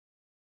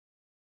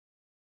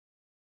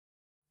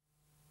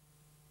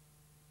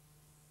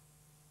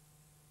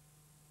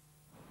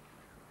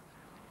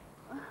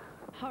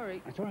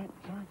hurry. It's all right,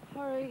 it's all right.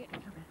 Hurry.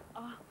 It's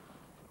okay.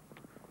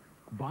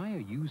 Buy a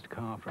used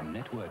car from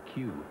Network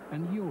Q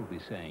and you'll be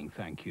saying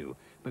thank you,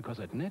 because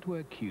at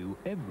Network Q,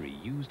 every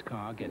used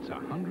car gets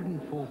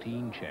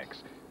 114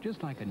 checks,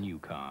 just like a new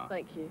car.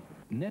 Thank you.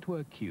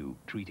 Network Q,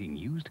 treating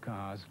used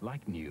cars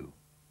like new.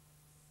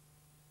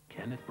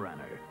 Kenneth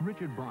Branagh,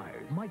 Richard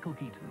Byers, Michael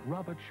Keaton,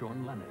 Robert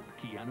Sean Leonard,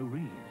 Keanu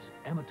Reeves,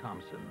 Emma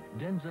Thompson,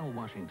 Denzel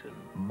Washington.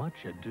 Much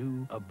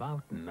Ado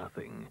About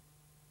Nothing.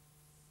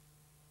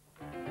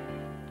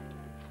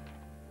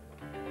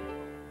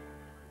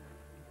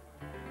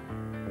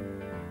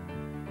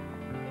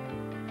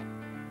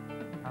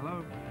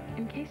 Hello?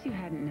 In case you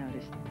hadn't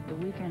noticed, the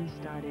weekend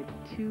started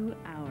 2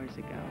 hours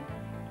ago.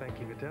 Thank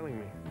you for telling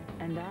me.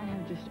 And I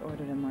have just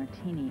ordered a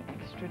martini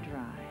extra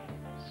dry.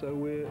 So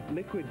we're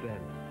liquid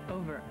then?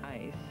 Over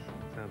ice.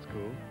 Sounds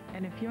cool.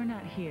 And if you're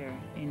not here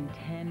in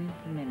 10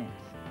 minutes...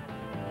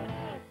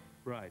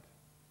 Right.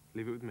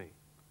 Leave it with me.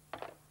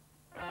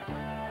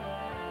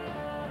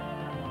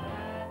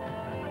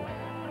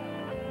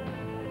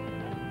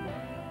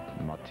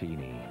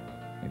 Martini.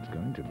 It's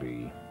going to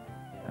be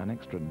an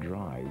extra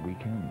dry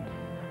weekend.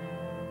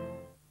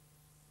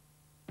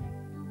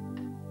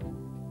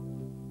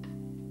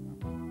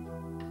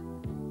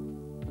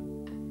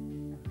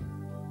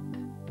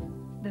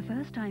 The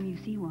first time you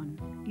see one,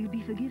 you'd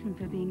be forgiven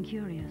for being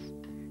curious,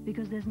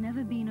 because there's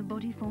never been a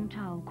body-foam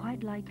towel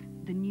quite like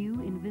the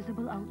new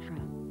Invisible Ultra.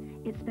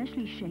 It's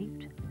specially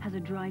shaped, has a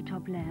dry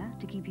top layer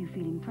to keep you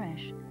feeling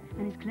fresh,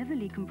 and is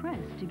cleverly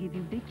compressed to give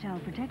you big towel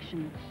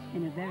protection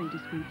in a very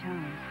discreet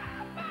towel.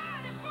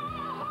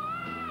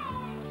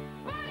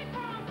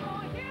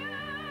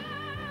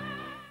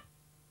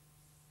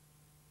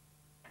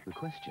 The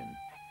question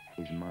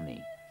is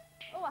money.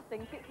 Oh, I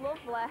think it's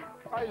lovely.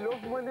 I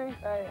love money.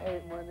 I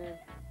hate money.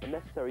 A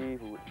necessary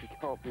evil which you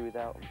can't be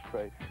without, I'm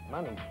afraid.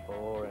 Money's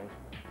boring.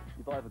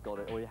 You've either got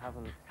it or you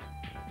haven't.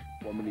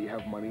 One minute you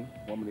have money,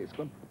 one minute it's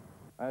gone.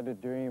 I had a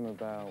dream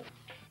about...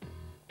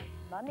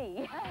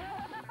 Money.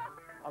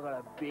 I've got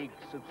a big,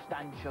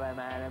 substantial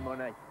amount of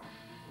money.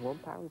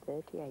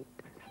 £1.38.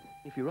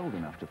 If you're old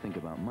enough to think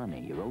about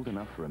money, you're old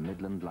enough for a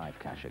Midland Life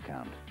Cash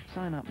account.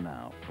 Sign up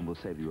now and we'll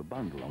save you a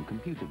bundle on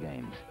computer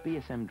games,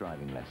 BSM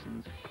driving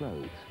lessons,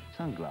 clothes,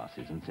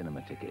 sunglasses and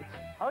cinema tickets.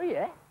 Oh,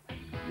 yeah?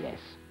 Yes,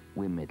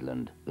 we're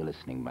Midland, the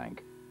listening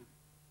bank.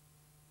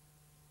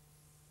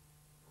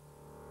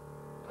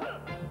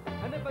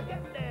 And if I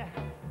get there,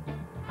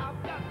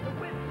 I've got to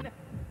win.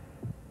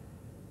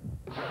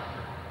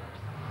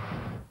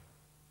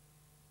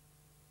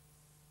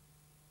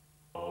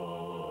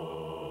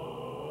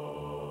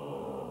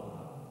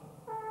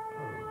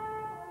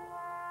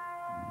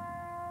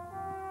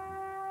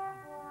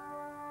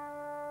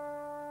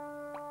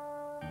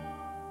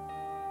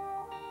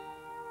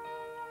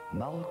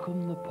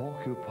 Malcolm the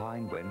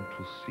porcupine went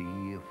to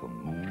see if a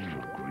moon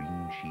of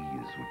green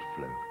cheese would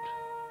float.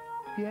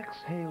 He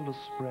exhaled a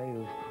spray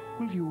of,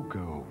 "Will you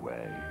go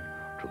away?"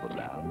 to the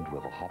land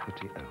where the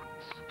hoppity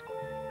oats.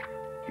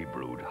 He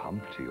brewed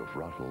Humpty of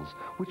Ruddles,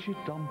 which he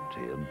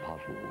Dumpty in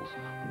puddles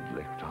and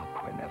licked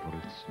up whenever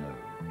it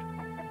snowed.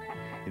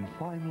 In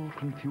final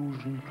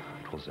confusion,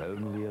 'twas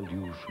only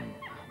illusion,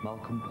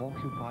 Malcolm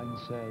Porcupine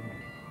said,